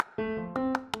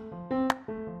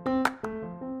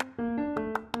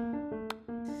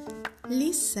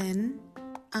Listen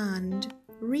and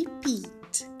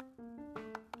repeat.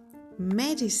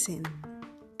 Medicine,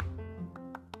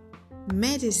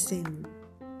 medicine.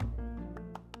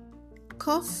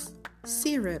 Cough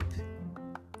syrup,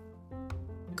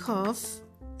 cough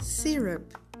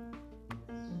syrup.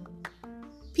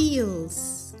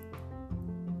 Pills,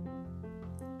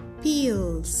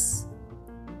 pills.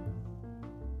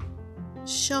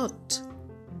 Shot,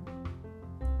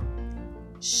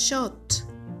 shot.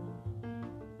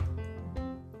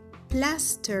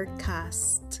 Plaster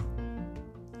cast,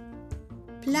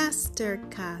 plaster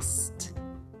cast.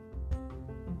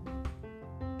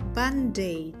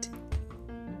 Band-aid,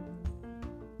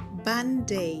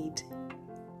 band-aid.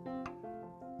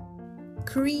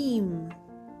 Cream,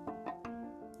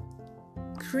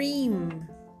 cream.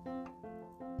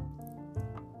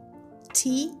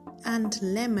 Tea and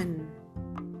lemon,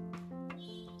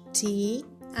 tea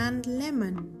and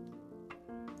lemon.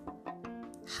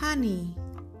 Honey,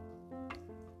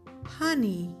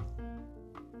 honey.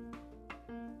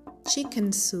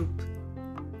 Chicken soup,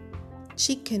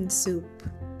 chicken soup.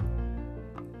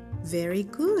 Very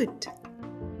good.